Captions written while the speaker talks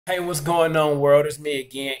Hey, what's going on, world? It's me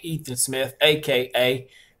again, Ethan Smith, aka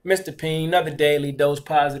Mr. P.I.E.N. Another daily dose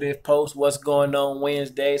positive post. What's going on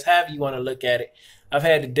Wednesdays? However you want to look at it. I've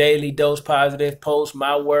had the daily dose positive post,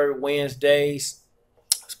 my word Wednesdays.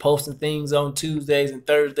 I was posting things on Tuesdays and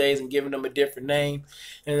Thursdays and giving them a different name.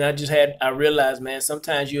 And I realized, man,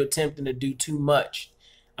 sometimes you're attempting to do too much.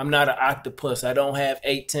 I'm not an octopus. I don't have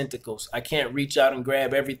 8 tentacles. I can't reach out and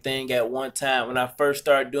grab everything at one time. When I first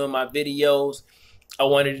started doing my videos, I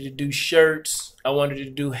wanted to do shirts. I wanted to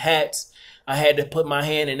do hats. I had to put my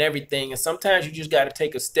hand in everything. And sometimes you just got to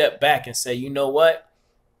take a step back and say, you know what?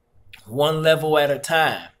 One level at a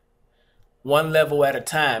time. One level at a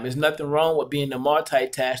time. There's nothing wrong with being a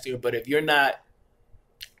multitasker, but if you're not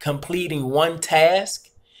completing one task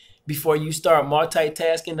before you start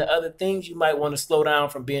multitasking the other things, you might want to slow down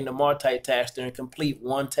from being a multitasker and complete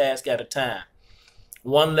one task at a time,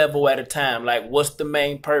 one level at a time. Like, what's the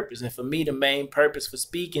main purpose? And for me, the main purpose for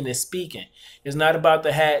speaking is speaking. It's not about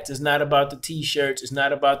the hats. It's not about the t-shirts. It's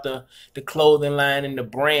not about the clothing line and the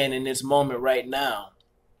brand in this moment right now.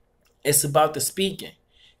 It's about the speaking.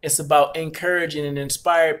 It's about encouraging and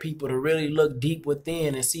inspire people to really look deep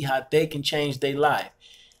within and see how they can change their life.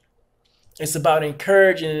 It's about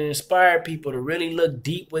encouraging and inspire people to really look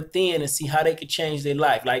deep within and see how they can change their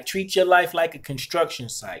life. Like, treat your life like a construction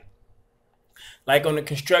site. Like, on the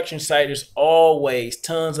construction site, there's always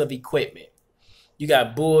tons of equipment. You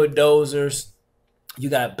got bulldozers, you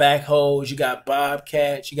got backhoes, you got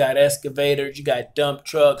bobcats, you got excavators, you got dump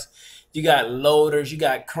trucks, you got loaders, you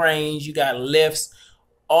got cranes, you got lifts.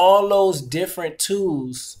 All those different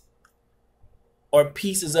tools or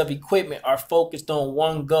pieces of equipment are focused on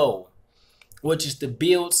one goal, which is to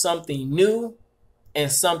build something new and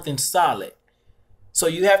something solid. So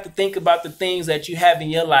you have to think about the things that you have in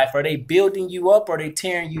your life. Are they building you up or are they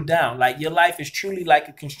tearing you down? Like, your life is truly like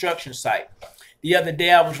a construction site. The other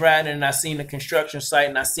day I was riding and I seen a construction site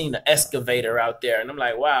and I seen an excavator out there. And I'm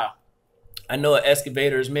like, wow, I know an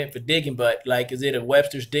excavator is meant for digging, but like, is it a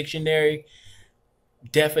Webster's dictionary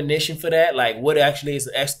definition for that? Like, what actually is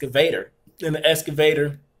an excavator? And the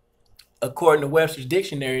excavator, according to Webster's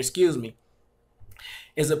dictionary,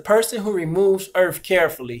 is a person who removes earth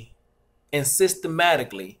carefully and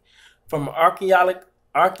systematically from an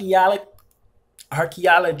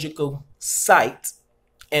archaeological site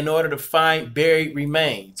in order to find buried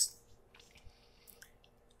remains.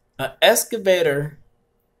 An excavator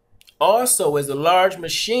also is a large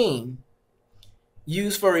machine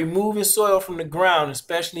used for removing soil from the ground,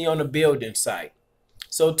 especially on a building site.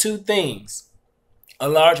 So, two things: a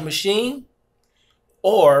large machine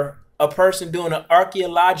or a person doing an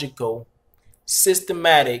archaeological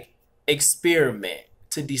systematic experiment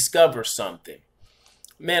to discover something.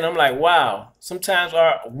 Man, I'm like, wow, sometimes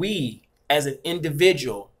we as an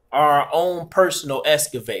individual are our own personal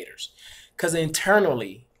excavators, because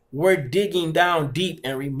internally we're digging down deep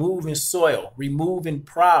and removing soil, removing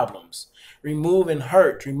problems, removing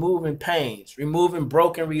hurt, removing pains, removing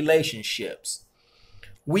broken relationships.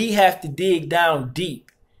 We have to dig down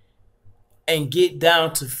deep and get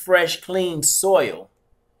down to fresh, clean soil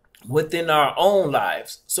within our own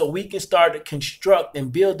lives so we can start to construct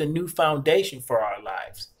and build a new foundation for our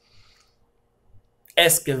lives.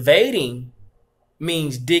 Excavating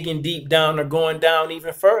means digging deep down or going down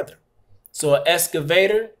even further. So an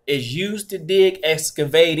excavator is used to dig.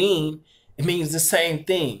 Excavating, it means the same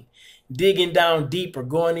thing. Digging down deeper,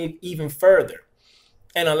 going even further.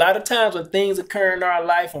 And a lot of times when things occur in our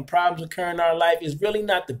life, when problems occur in our life, it's really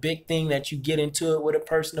not the big thing that you get into it with a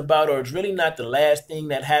person about, or it's really not the last thing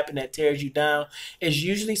that happened that tears you down. It's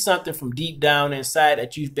usually something from deep down inside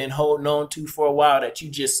that you've been holding on to for a while that you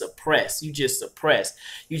just suppress. You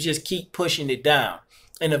just keep pushing it down.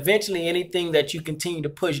 And eventually anything that you continue to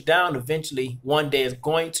push down, eventually one day is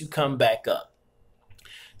going to come back up.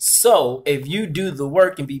 So if you do the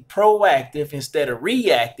work and be proactive instead of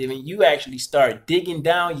reactive, and you actually start digging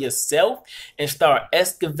down yourself and start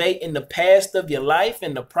excavating the past of your life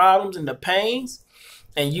and the problems and the pains,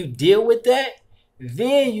 and you deal with that,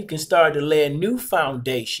 then you can start to lay a new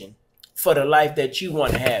foundation for the life that you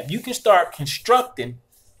want to have. You can start constructing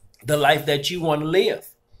the life that you want to live.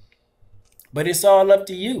 But it's all up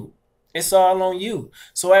to you. It's all on you.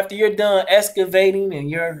 So after you're done excavating and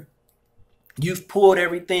you've pulled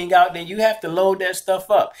everything out, then you have to load that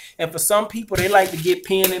stuff up. And for some people, they like to get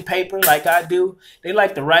pen and paper like I do. They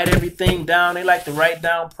like to write everything down. They like to write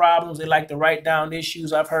down problems. They like to write down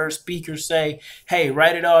issues. I've heard speakers say, hey,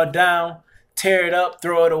 write it all down, tear it up,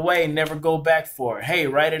 throw it away, never go back for it. Hey,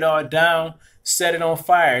 write it all down, set it on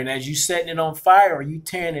fire. And as you setting it on fire or you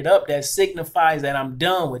tearing it up, that signifies that I'm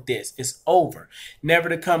done with this. It's over, never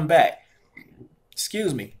to come back.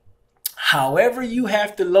 excuse me, however you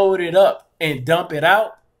have to load it up and dump it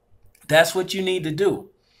out, that's what you need to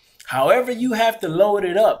do. However you have to load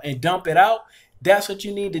it up and dump it out, that's what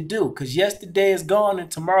you need to do, because yesterday is gone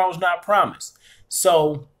and tomorrow's not promised.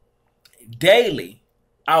 So daily,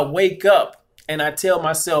 I wake up and I tell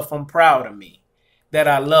myself I'm proud of me, that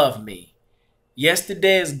I love me.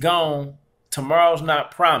 Yesterday is gone, tomorrow's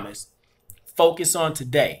not promised. Focus on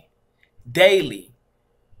today. Daily,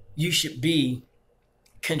 you should be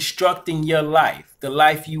constructing your life, the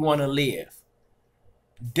life you want to live.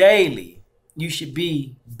 Daily, you should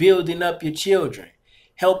be building up your children,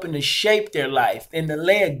 helping to shape their life and to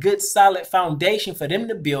lay a good solid foundation for them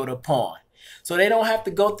to build upon, so they don't have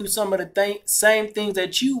to go through some of the same things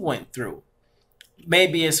that you went through.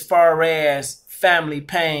 Maybe as far as family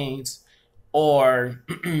pains, or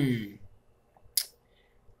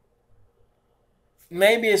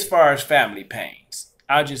maybe as far as family pains.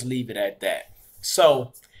 I'll just leave it at that.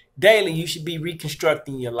 So daily, you should be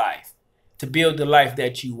reconstructing your life to build the life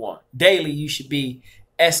that you want. Daily, you should be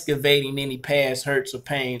excavating any past hurts or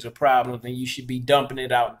pains or problems, and you should be dumping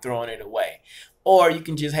it out and throwing it away. Or you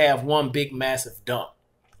can just have one big massive dump.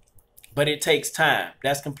 But it takes time.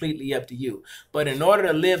 That's completely up to you. But in order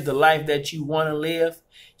to live the life that you want to live,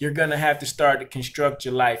 you're going to have to start to construct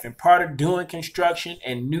your life. And part of doing construction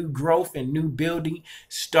and new growth and new building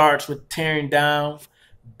starts with tearing down,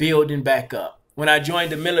 building back up. When I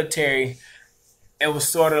joined the military, it was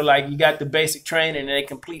sort of like you got the basic training and they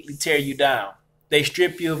completely tear you down. They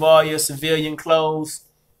strip you of all your civilian clothes.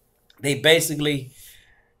 They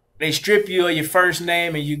strip you of your first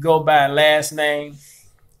name and you go by a last name.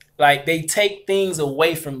 Like, they take things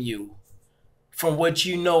away from you, from what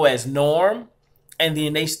you know as norm, and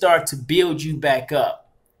then they start to build you back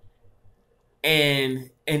up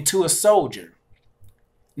and into a soldier.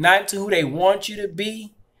 Not to who they want you to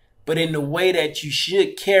be, but in the way that you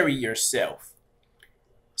should carry yourself.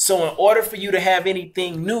 So in order for you to have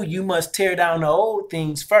anything new, you must tear down the old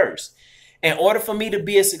things first. In order for me to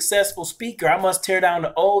be a successful speaker, I must tear down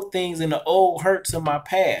the old things and the old hurts of my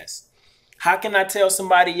past. How can I tell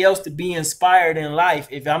somebody else to be inspired in life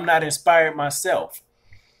if I'm not inspired myself?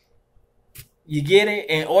 You get it?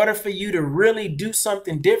 In order for you to really do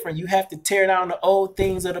something different, you have to tear down the old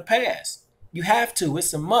things of the past. You have to.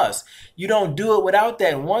 It's a must. You don't do it without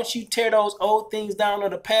that. And once you tear those old things down of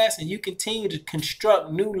the past and you continue to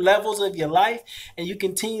construct new levels of your life and you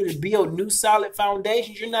continue to build new solid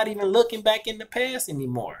foundations, you're not even looking back in the past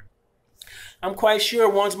anymore. I'm quite sure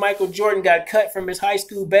once Michael Jordan got cut from his high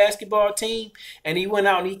school basketball team and he went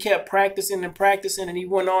out and he kept practicing and practicing and he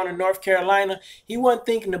went on in North Carolina, he wasn't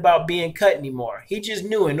thinking about being cut anymore. He just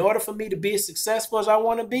knew in order for me to be as successful as I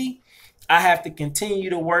want to be, I have to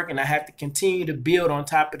continue to work and I have to continue to build on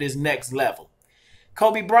top of this next level.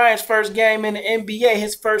 Kobe Bryant's first game in the NBA,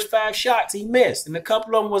 his first 5 shots he missed, and a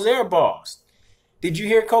couple of them was air balls. Did you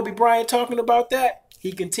hear Kobe Bryant talking about that?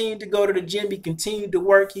 He continued to go to the gym. He continued to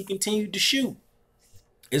work. He continued to shoot.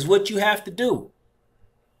 It's what you have to do.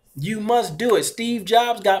 You must do it. Steve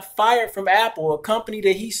Jobs got fired from Apple, a company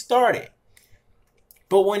that he started.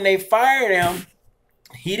 But when they fired him,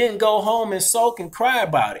 he didn't go home and sulk and cry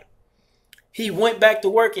about it. He went back to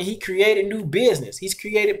work and he created new business. He's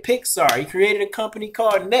created Pixar. He created a company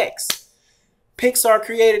called Next. Pixar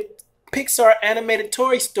created Pixar animated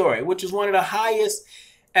Toy Story, which is one of the highest,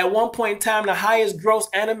 at one point in time, the highest gross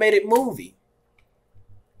animated movie.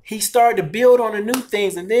 He started to build on the new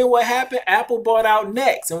things. And then what happened? Apple bought out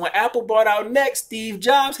Next. And when Apple bought out Next, Steve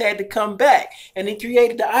Jobs had to come back and he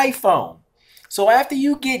created the iPhone. So after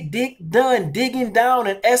you get done digging down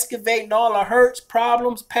and excavating all the hurts,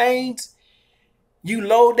 problems, pains, you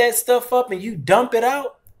load that stuff up and you dump it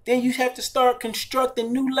out, then you have to start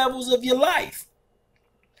constructing new levels of your life.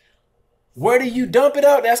 Where do you dump it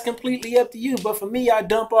out? That's completely up to you. But for me, I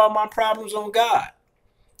dump all my problems on God.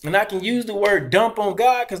 And I can use the word dump on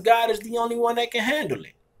God because God is the only one that can handle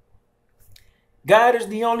it. God is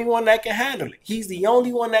the only one that can handle it. He's the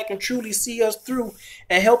only one that can truly see us through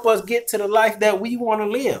and help us get to the life that we want to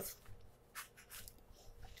live.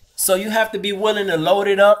 So you have to be willing to load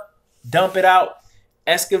it up, dump it out,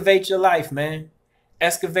 excavate your life, man.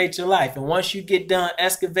 Excavate your life. And once you get done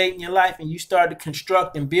excavating your life and you start to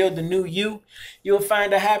construct and build the new you, you'll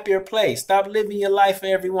find a happier place. Stop living your life for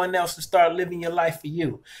everyone else and start living your life for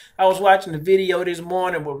you. I was watching a video this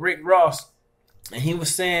morning with Rick Ross, and he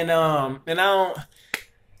was saying,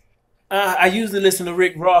 I usually listen to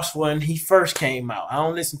Rick Ross when he first came out. I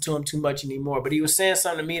don't listen to him too much anymore, but he was saying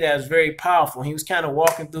something to me that was very powerful. He was kind of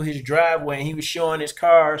walking through his driveway and he was showing his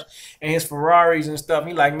cars and his Ferraris and stuff.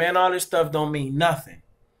 He like, man, all this stuff don't mean nothing.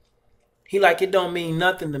 He like, it don't mean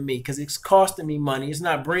nothing to me because it's costing me money. It's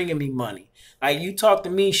not bringing me money. Like, you talk to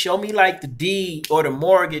me, show me like the deed or the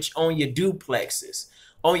mortgage on your duplexes,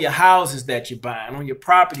 on your houses that you're buying, on your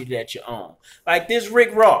property that you own. Like this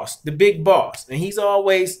Rick Ross, the big boss. And he's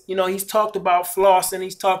always, he's talked about flossing.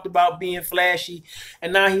 He's talked about being flashy.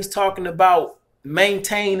 And now he's talking about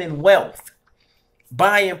maintaining wealth,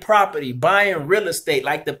 buying property, buying real estate.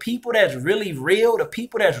 Like the people that's really real, the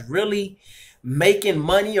people that's really making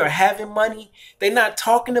money or having money, they're not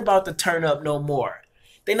talking about the turn up no more.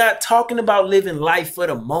 They're not talking about living life for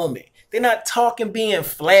the moment. They're not talking being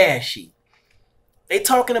flashy. They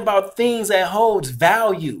talking about things that holds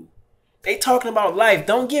value. They talking about life.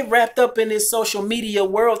 Don't get wrapped up in this social media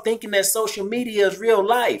world thinking that social media is real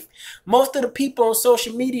life. Most of the people on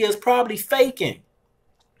social media is probably faking.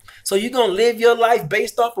 So you're going to live your life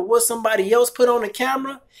based off of what somebody else put on the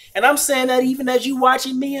camera? And I'm saying that even as you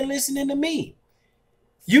watching me and listening to me.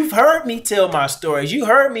 You've heard me tell my stories. You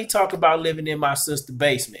heard me talk about living in my sister's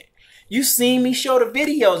basement. You seen me show the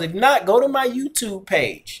videos. If not, go to my YouTube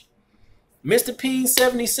page. Mr. P.I.E.N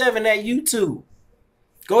 77 at YouTube.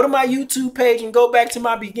 Go to my YouTube page and go back to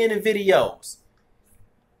my beginning videos.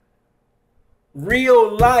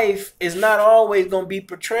 Real life is not always going to be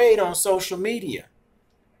portrayed on social media.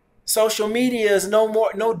 Social media is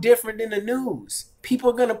no different than the news.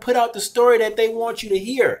 People are going to put out the story that they want you to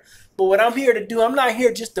hear. But what I'm here to do, I'm not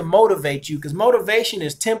here just to motivate you, because motivation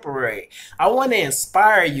is temporary. I want to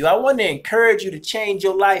inspire you. I want to encourage you to change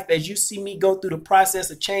your life as you see me go through the process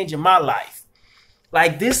of changing my life.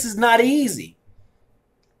 Like, this is not easy.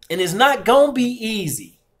 And it's not going to be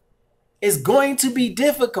easy. It's going to be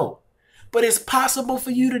difficult. But it's possible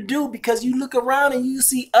for you to do because you look around and you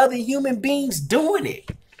see other human beings doing it.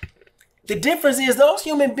 The difference is those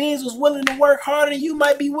human beings was willing to work harder than you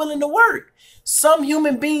might be willing to work. Some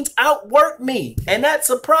human beings outwork me, and that's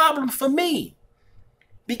a problem for me.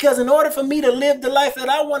 Because in order for me to live the life that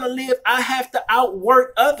I want to live, I have to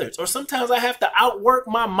outwork others, or sometimes I have to outwork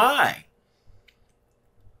my mind.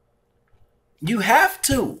 You have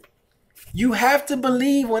to. You have to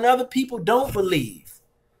believe when other people don't believe.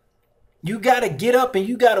 You got to get up and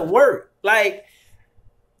you got to work. Like,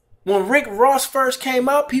 when Rick Ross first came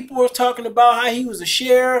out, people were talking about how he was a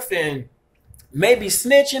sheriff and maybe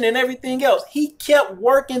snitching and everything else. He kept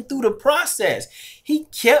working through the process. He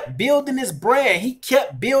kept building his brand. He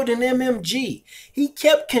kept building MMG. He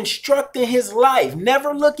kept constructing his life,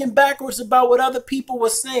 never looking backwards about what other people were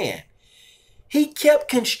saying. He kept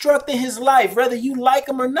constructing his life, whether you like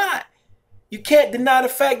him or not. You can't deny the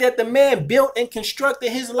fact that the man built and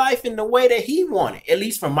constructed his life in the way that he wanted. At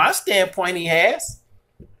least from my standpoint, he has.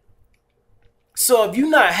 So if you're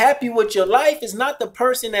not happy with your life, it's not the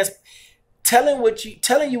person that's telling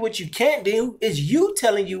you what you can't do. It's you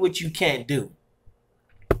telling you what you can't do.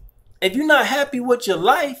 If you're not happy with your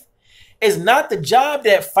life, it's not the job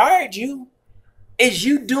that fired you. It's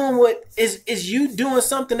you doing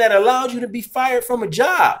something that allowed you to be fired from a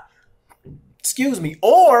job. Excuse me.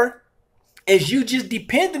 Or is you just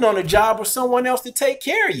dependent on a job or someone else to take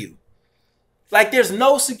care of you? Like, there's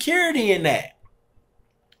no security in that.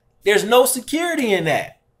 There's no security in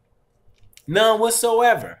that. None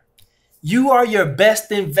whatsoever. You are your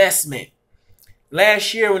best investment.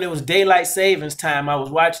 Last year when it was daylight savings time, I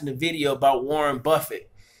was watching a video about Warren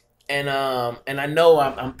Buffett. And I know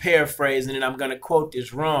I'm paraphrasing and I'm going to quote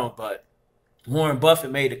this wrong, but Warren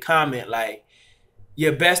Buffett made a comment like,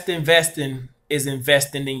 your best investing is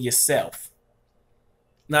investing in yourself.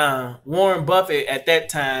 Now, Warren Buffett at that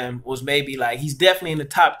time was maybe like, he's definitely in the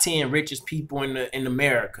top 10 richest people in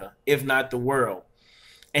America, if not the world.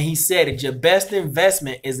 And he said that your best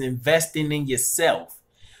investment is investing in yourself.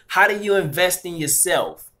 How do you invest in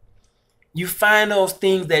yourself? You find those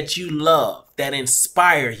things that you love, that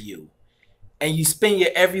inspire you, and you spend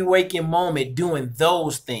your every waking moment doing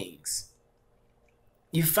those things.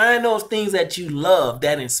 You find those things that you love,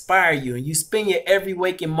 that inspire you, and you spend your every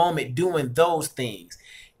waking moment doing those things.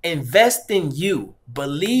 Invest in you.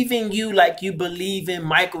 Believe in you like you believe in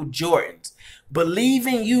Michael Jordan's. Believe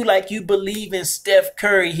in you like you believe in Steph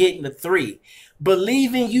Curry hitting the three.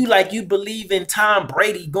 Believe in you like you believe in Tom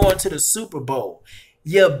Brady going to the Super Bowl.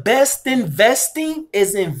 Your best investing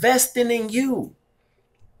is investing in you.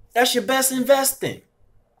 That's your best investing.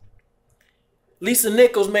 Lisa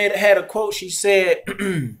Nichols had a quote. She said,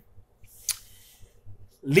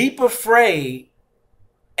 leap afraid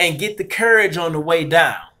and get the courage on the way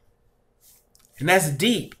down. And that's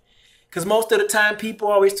deep. Because most of the time people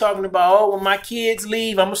are always talking about, oh, when my kids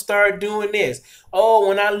leave, I'm going to start doing this. Oh,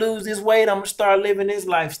 when I lose this weight, I'm going to start living this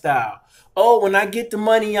lifestyle. Oh, when I get the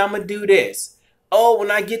money, I'm going to do this. Oh,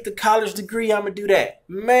 when I get the college degree, I'm going to do that.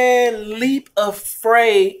 Man, leap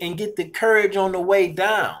afraid and get the courage on the way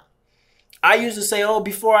down. I used to say, oh,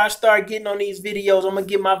 before I start getting on these videos, I'm going to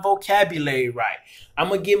get my vocabulary right. I'm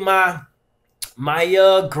going to get my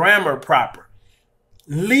grammar proper.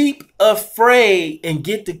 Leap afraid and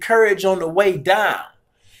get the courage on the way down.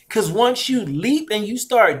 Because once you leap and you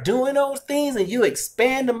start doing those things and you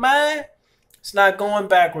expand the mind, it's not going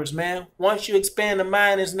backwards, man. Once you expand the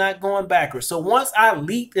mind, it's not going backwards. So once I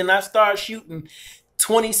leaped and I started shooting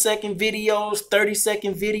 20-second videos,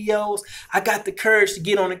 30-second videos, I got the courage to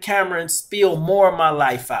get on the camera and spill more of my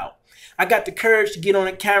life out. I got the courage to get on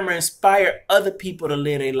the camera and inspire other people to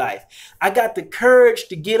live their life. I got the courage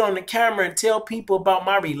to get on the camera and tell people about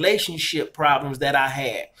my relationship problems that I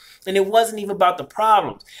had. And it wasn't even about the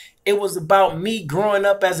problems. It was about me growing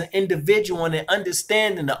up as an individual and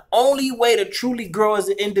understanding the only way to truly grow as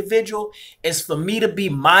an individual is for me to be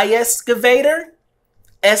my excavator,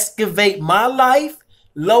 excavate my life,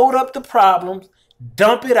 load up the problems,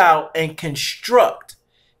 dump it out, and construct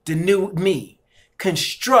the new me.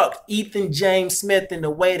 Construct Ethan James Smith in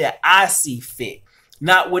the way that I see fit.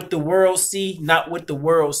 Not what the world see, not what the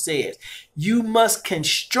world says. You must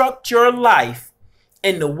construct your life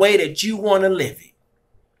in the way that you want to live it.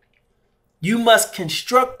 You must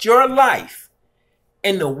construct your life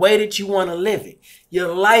in the way that you want to live it.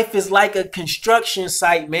 Your life is like a construction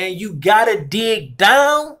site, man. You got to dig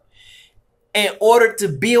down in order to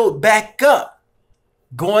build back up.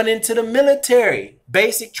 Going into the military,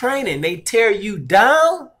 basic training, they tear you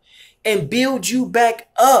down and build you back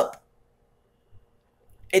up.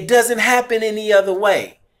 It doesn't happen any other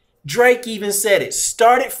way. Drake even said it.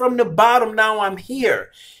 Started from the bottom, now I'm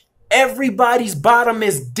here. Everybody's bottom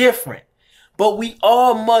is different. But we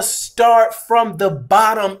all must start from the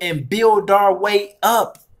bottom and build our way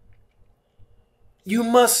up. You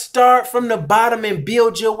must start from the bottom and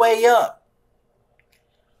build your way up.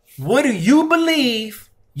 What do you believe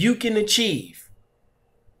you can achieve?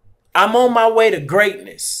 I'm on my way to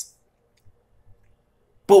greatness.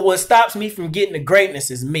 But what stops me from getting to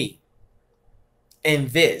greatness is me. And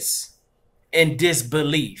this. And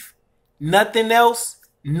disbelief. Nothing else,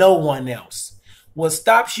 no one else. What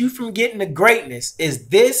stops you from getting to greatness is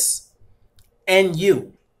this and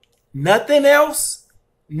you. Nothing else,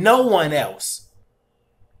 no one else.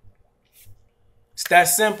 It's that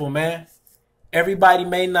simple, man. Everybody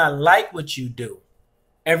may not like what you do.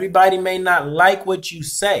 Everybody may not like what you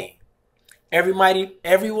say.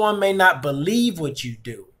 Everyone may not believe what you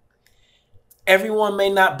do. Everyone may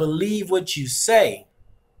not believe what you say.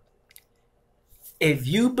 If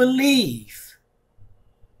you believe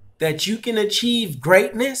that you can achieve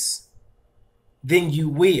greatness, then you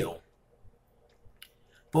will.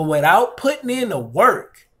 But without putting in the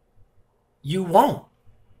work, you won't.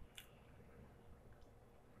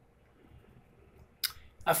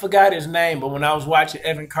 I forgot his name, but when I was watching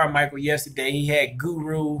Evan Carmichael yesterday, he had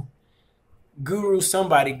Guru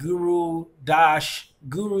somebody,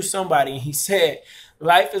 and he said,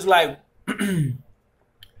 life is like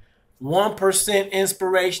 1%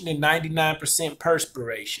 inspiration and 99%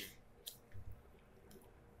 perspiration.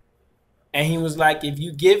 And he was like, if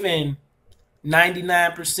you given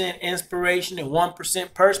 99% inspiration and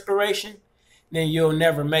 1% perspiration, then you'll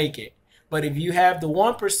never make it. But if you have the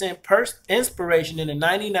 1% inspiration and the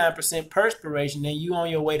 99% perspiration, then you on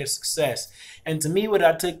your way to success. And to me, what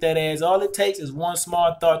I took that as, all it takes is one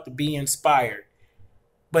small thought to be inspired.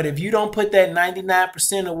 But if you don't put that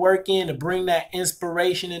 99% of work in to bring that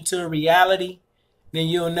inspiration into a reality, then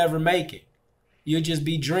you'll never make it. You'll just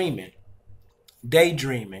be dreaming,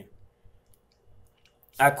 daydreaming.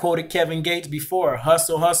 I quoted Kevin Gates before,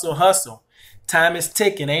 hustle, hustle, hustle. Time is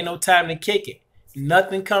ticking, ain't no time to kick it.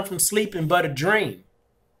 Nothing comes from sleeping but a dream.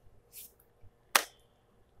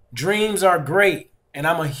 Dreams are great, and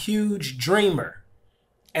I'm a huge dreamer.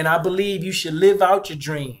 And I believe you should live out your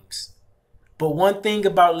dreams. But one thing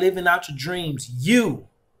about living out your dreams, you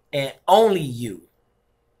and only you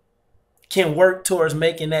can work towards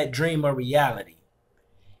making that dream a reality.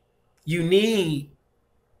 You need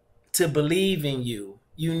to believe in you.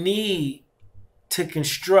 You need to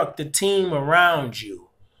construct a team around you,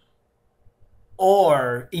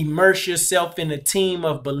 or immerse yourself in a team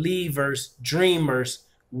of believers, dreamers,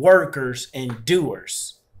 workers, and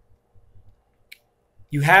doers.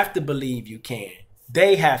 You have to believe you can.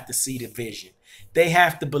 They have to see the vision. They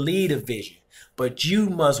have to believe the vision. But you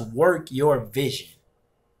must work your vision.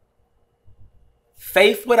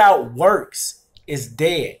 Faith without works is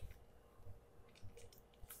dead.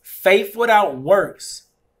 Faith without works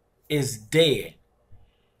is dead.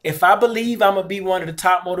 If I believe I'm going to be one of the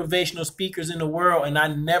top motivational speakers in the world and I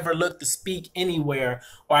never look to speak anywhere,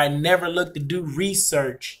 or I never look to do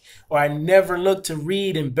research, or I never look to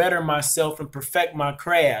read and better myself and perfect my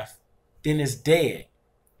craft, then it's dead.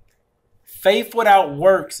 Faith without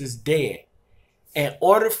works is dead. In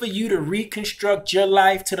order for you to reconstruct your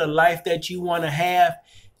life to the life that you want to have,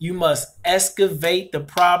 you must excavate the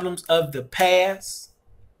problems of the past.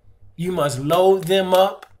 You must load them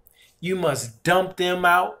up. You must dump them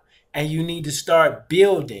out, and you need to start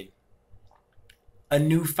building a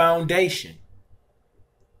new foundation.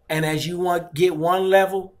 And as you get one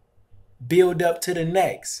level, build up to the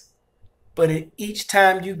next. But each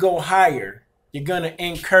time you go higher, you're going to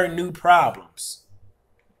incur new problems.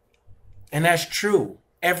 And that's true.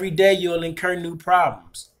 Every day you'll incur new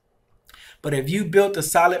problems. But if you built a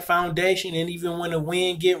solid foundation, and even when the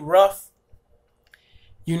wind get rough,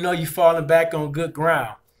 you know you're falling back on good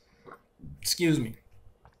ground. Excuse me.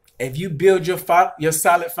 If you build your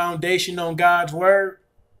solid foundation on God's word,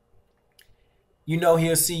 you know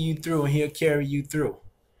he'll see you through and he'll carry you through.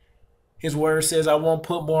 His word says, I won't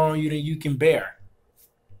put more on you than you can bear.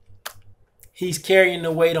 He's carrying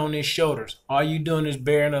the weight on his shoulders. All you doing is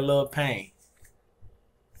bearing a little pain.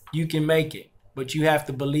 You can make it, but you have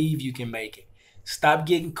to believe you can make it. Stop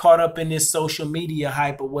getting caught up in this social media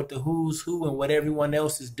hype of what the who's who and what everyone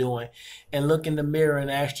else is doing, and look in the mirror and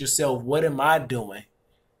ask yourself, what am I doing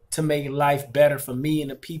to make life better for me and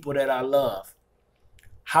the people that I love?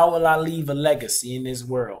 How will I leave a legacy in this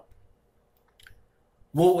world?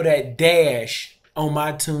 What will that dash on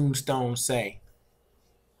my tombstone say?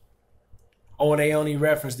 Or they only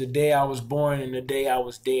reference the day I was born and the day I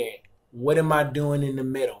was dead. What am I doing in the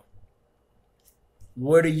middle?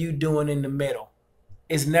 What are you doing in the middle?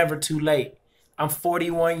 It's never too late. I'm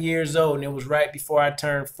 41 years old, and it was right before I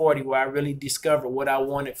turned 40 where I really discovered what I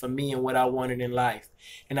wanted for me and what I wanted in life.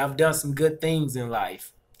 And I've done some good things in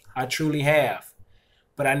life. I truly have.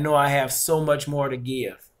 But I know I have so much more to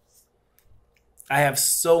give. I have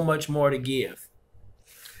so much more to give.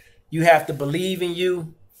 You have to believe in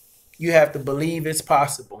you. You have to believe it's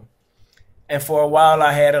possible. And for a while,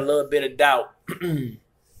 I had a little bit of doubt.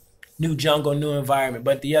 New jungle, new environment.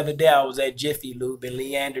 But the other day I was at Jiffy Lube in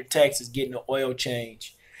Leander, Texas, getting an oil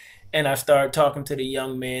change. And I started talking to the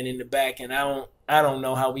young man in the back, and I don't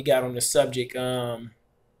know how we got on the subject of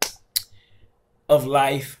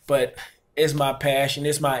life, but it's my passion,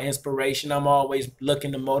 it's my inspiration. I'm always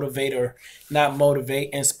looking to motivate, or not motivate,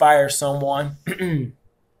 inspire someone.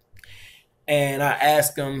 And I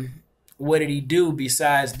asked him, what did he do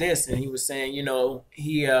besides this? And he was saying, you know,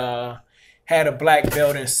 he had a black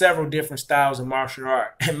belt in several different styles of martial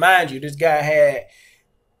art. And mind you, this guy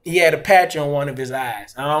had a patch on one of his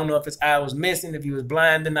eyes. I don't know if his eye was missing, if he was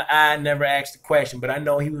blind in the eye. I never asked the question, but I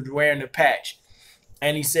know he was wearing a patch.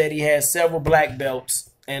 And he said he had several black belts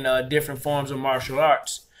in different forms of martial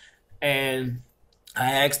arts. And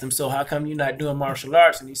I asked him, so how come you're not doing martial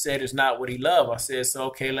arts? And he said it's not what he loved. I said, so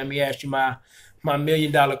okay, let me ask you my $1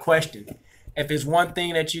 million question. If it's one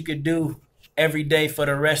thing that you could do every day for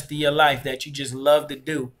the rest of your life that you just love to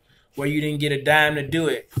do, where you didn't get a dime to do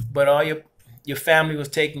it, but all your family was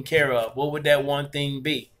taken care of, what would that one thing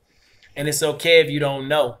be? And it's okay if you don't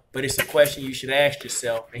know, but it's a question you should ask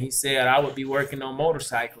yourself. And he said, I would be working on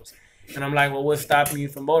motorcycles. And I'm like, well, what's stopping you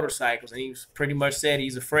from motorcycles? And he pretty much said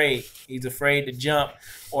he's afraid. He's afraid to jump,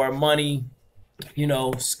 or money, you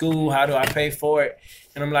know, school, how do I pay for it?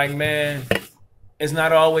 And I'm like, man, it's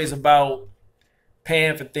not always about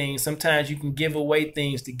paying for things. Sometimes you can give away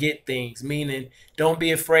things to get things, meaning don't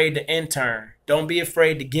be afraid to intern. Don't be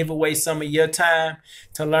afraid to give away some of your time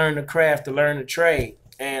to learn the craft, to learn the trade.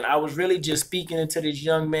 And I was really just speaking into this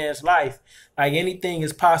young man's life. Like, anything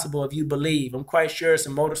is possible if you believe. I'm quite sure it's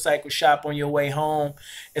a motorcycle shop on your way home.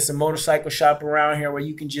 It's a motorcycle shop around here where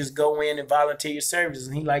you can just go in and volunteer your services.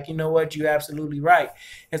 And he like, you know what? You're absolutely right.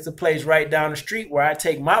 It's a place right down the street where I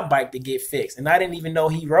take my bike to get fixed. And I didn't even know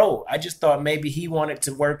he rode. I just thought maybe he wanted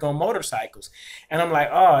to work on motorcycles. And I'm like,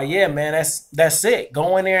 oh, yeah, man, that's it.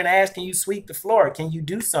 Go in there and ask, can you sweep the floor? Can you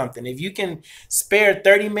do something? If you can spare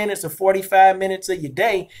 30 minutes or 45 minutes of your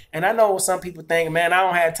day. And I know some people think, man, I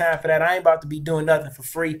don't have time for that. I ain't about to be doing nothing for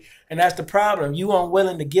free. And that's the problem. You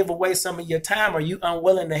unwilling to give away some of your time, or you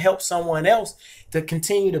unwilling to help someone else to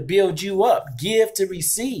continue to build you up. Give to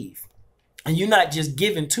receive. And you're not just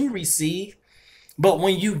giving to receive, but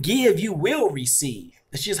when you give, you will receive.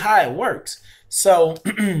 It's just how it works. So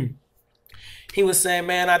he was saying,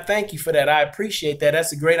 man, I thank you for that. I appreciate that.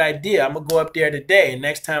 That's a great idea. I'm going to go up there today. And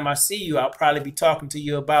next time I see you, I'll probably be talking to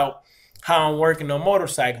you about how I'm working on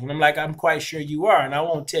motorcycles. And I'm like, I'm quite sure you are. And I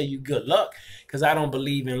won't tell you good luck because I don't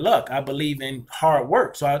believe in luck. I believe in hard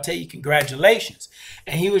work. So I'll tell you congratulations.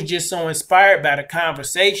 And he was just so inspired by the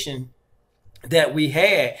conversation that we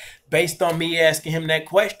had based on me asking him that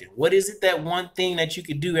question. What is it, that one thing that you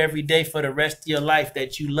could do every day for the rest of your life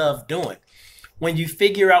that you love doing? When you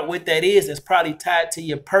figure out what that is, it's probably tied to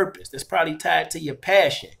your purpose. It's probably tied to your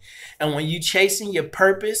passion. And when you chasing your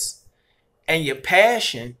purpose and your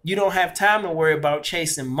passion, you don't have time to worry about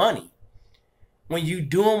chasing money. When you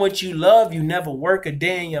doing what you love, you never work a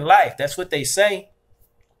day in your life. That's what they say.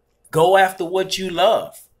 Go after what you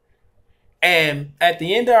love. And at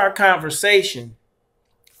the end of our conversation,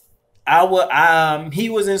 he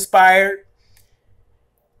was inspired.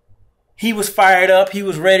 He was fired up. He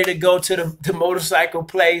was ready to go to the motorcycle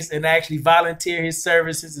place and actually volunteer his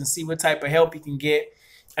services and see what type of help he can get.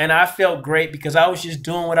 And I felt great because I was just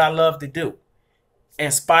doing what I love to do,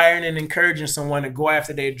 inspiring and encouraging someone to go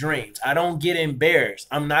after their dreams. I don't get embarrassed.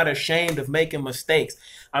 I'm not ashamed of making mistakes.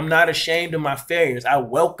 I'm not ashamed of my failures. I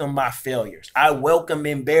welcome my failures. I welcome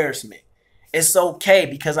embarrassment. It's okay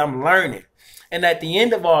because I'm learning. And at the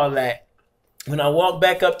end of all that, when I walked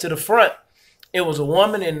back up to the front, it was a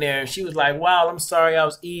woman in there, and she was like, wow, I'm sorry I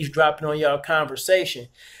was eavesdropping on y'all conversation.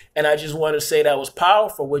 And I just want to say that was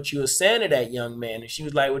powerful what you were saying to that young man. And she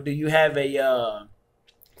was like, well, do you have a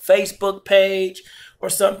Facebook page or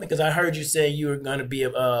something? Because I heard you say you were going to be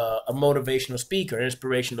a motivational speaker,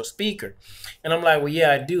 inspirational speaker. And I'm like, well,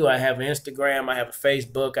 yeah, I do. I have an Instagram. I have a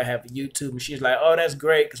Facebook. I have a YouTube. And she's like, oh, that's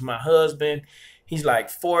great because my husband, he's like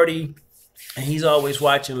 40. And he's always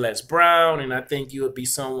watching Les Brown, and I think you would be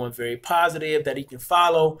someone very positive that he can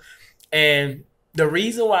follow. And the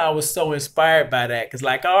reason why I was so inspired by that, because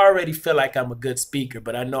like I already feel like I'm a good speaker,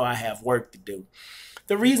 but I know I have work to do.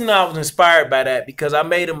 The reason I was inspired by that, because I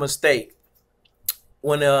made a mistake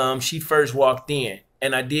when she first walked in,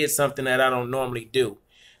 and I did something that I don't normally do.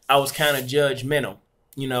 I was kind of judgmental,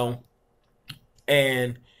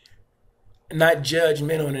 and not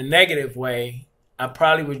judgmental in a negative way. I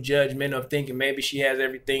probably was judgmental of thinking maybe she has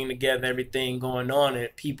everything together, everything going on,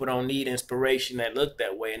 and people don't need inspiration that look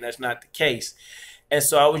that way, and that's not the case. And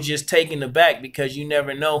so I was just taken aback because you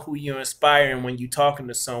never know who you're inspiring when you're talking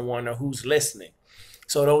to someone or who's listening.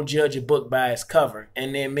 So don't judge a book by its cover.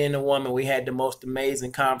 And then me and the woman, we had the most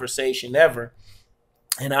amazing conversation ever.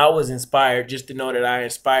 And I was inspired just to know that I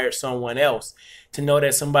inspired someone else, to know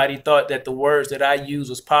that somebody thought that the words that I use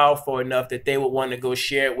was powerful enough that they would want to go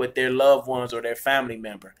share it with their loved ones or their family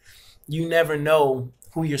member. You never know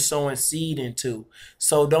who you're sowing seed into.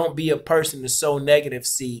 So don't be a person to sow negative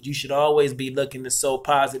seed. You should always be looking to sow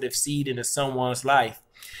positive seed into someone's life.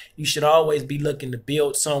 You should always be looking to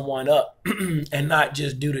build someone up and not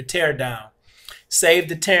just do the tear down. Save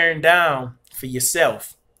the tearing down for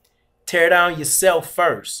yourself. Tear down yourself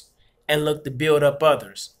first and look to build up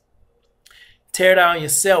others. Tear down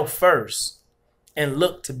yourself first and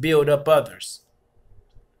look to build up others.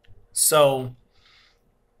 So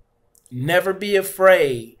never be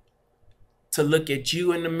afraid to look at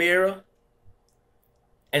you in the mirror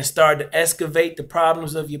and start to excavate the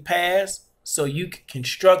problems of your past so you can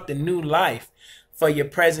construct a new life for your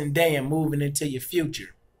present day and moving into your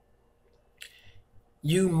future.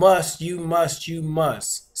 You must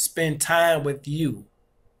spend time with you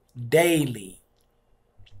daily,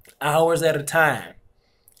 hours at a time,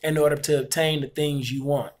 in order to obtain the things you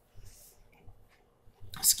want.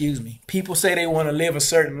 Excuse me. People say they want to live a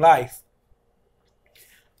certain life,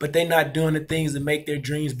 but they're not doing the things that make their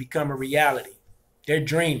dreams become a reality. They're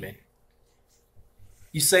dreaming.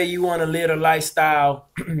 You say you want to live a lifestyle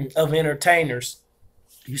of entertainers.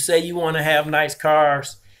 You say you want to have nice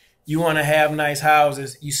cars. You want to have nice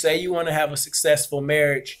houses. You say you want to have a successful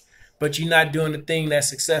marriage, but you're not doing the thing that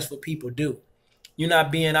successful people do. You're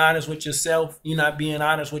not being honest with yourself. You're not being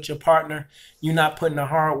honest with your partner. You're not putting the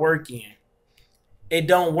hard work in. It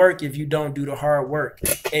don't work if you don't do the hard work.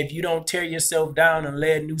 If you don't tear yourself down and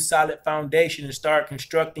lay a new solid foundation and start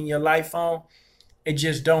constructing your life on, it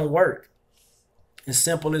just don't work. As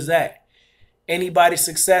simple as that. Anybody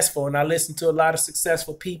successful, and I listen to a lot of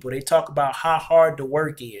successful people, they talk about how hard the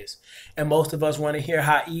work is. And most of us want to hear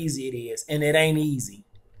how easy it is. And it ain't easy.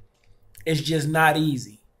 It's just not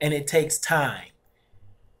easy. And it takes time.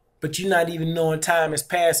 But you're not even knowing time is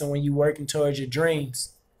passing when you're working towards your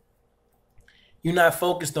dreams. You're not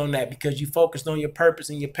focused on that because you focused on your purpose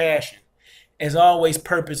and your passion. There's always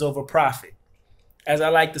purpose over profit. As I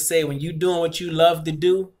like to say, when you're doing what you love to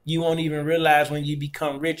do, you won't even realize when you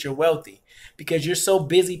become rich or wealthy, because you're so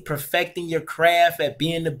busy perfecting your craft at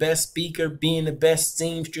being the best speaker, being the best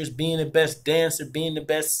seamstress, being the best dancer, being the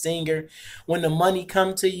best singer. When the money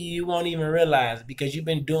comes to you, you won't even realize it, because you've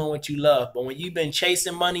been doing what you love. But when you've been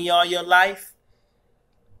chasing money all your life,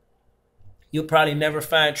 you'll probably never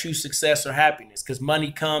find true success or happiness, because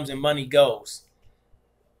money comes and money goes.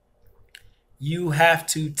 You have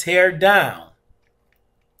to tear down,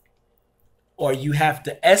 or you have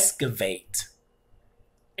to excavate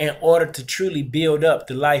in order to truly build up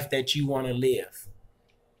the life that you want to live.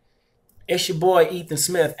 It's your boy Ethan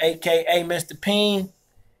Smith, aka Mr. P.I.E.N.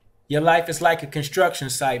 Your life is like a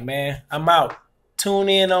construction site, man. I'm out. Tune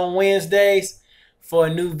in on Wednesdays for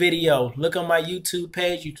a new video. Look on my YouTube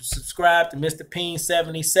page. You can subscribe to Mr. P.I.E.N.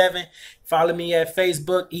 77. Follow me at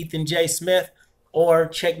Facebook, Ethan J. Smith, or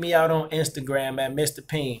check me out on Instagram at Mr.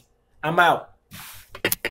 P.I.E.N. I'm out.